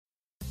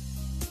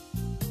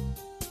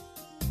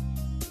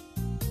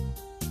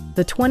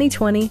the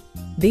 2020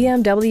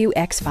 BMW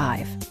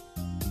X5.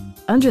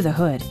 Under the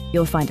hood,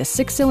 you'll find a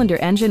 6-cylinder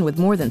engine with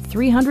more than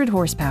 300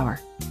 horsepower,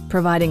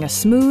 providing a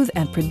smooth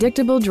and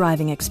predictable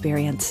driving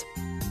experience.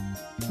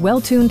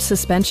 Well-tuned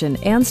suspension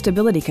and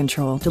stability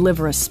control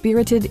deliver a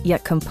spirited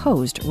yet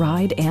composed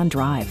ride and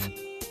drive.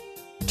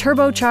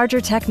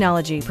 Turbocharger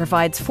technology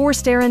provides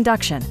forced-air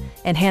induction,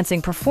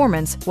 enhancing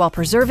performance while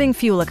preserving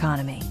fuel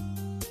economy.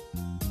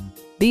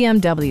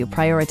 BMW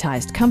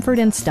prioritized comfort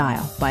and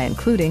style by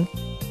including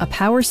a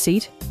power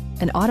seat,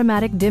 an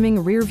automatic dimming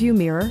rearview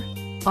mirror,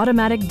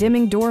 automatic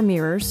dimming door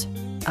mirrors,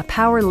 a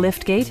power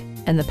liftgate,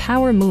 and the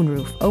power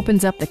moonroof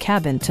opens up the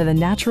cabin to the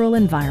natural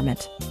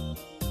environment.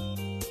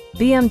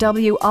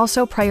 BMW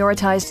also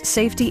prioritized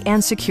safety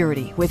and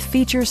security with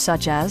features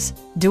such as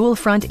dual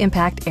front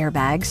impact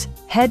airbags,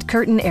 head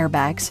curtain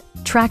airbags,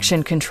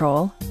 traction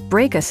control,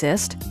 brake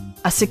assist,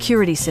 a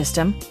security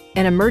system,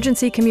 an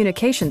emergency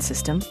communication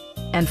system,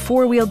 and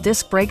 4-wheel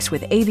disc brakes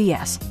with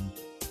ABS.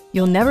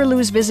 You'll never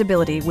lose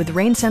visibility with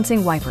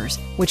rain-sensing wipers,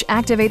 which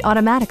activate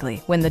automatically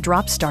when the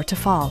drops start to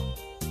fall.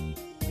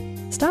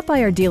 Stop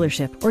by our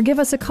dealership or give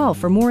us a call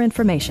for more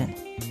information.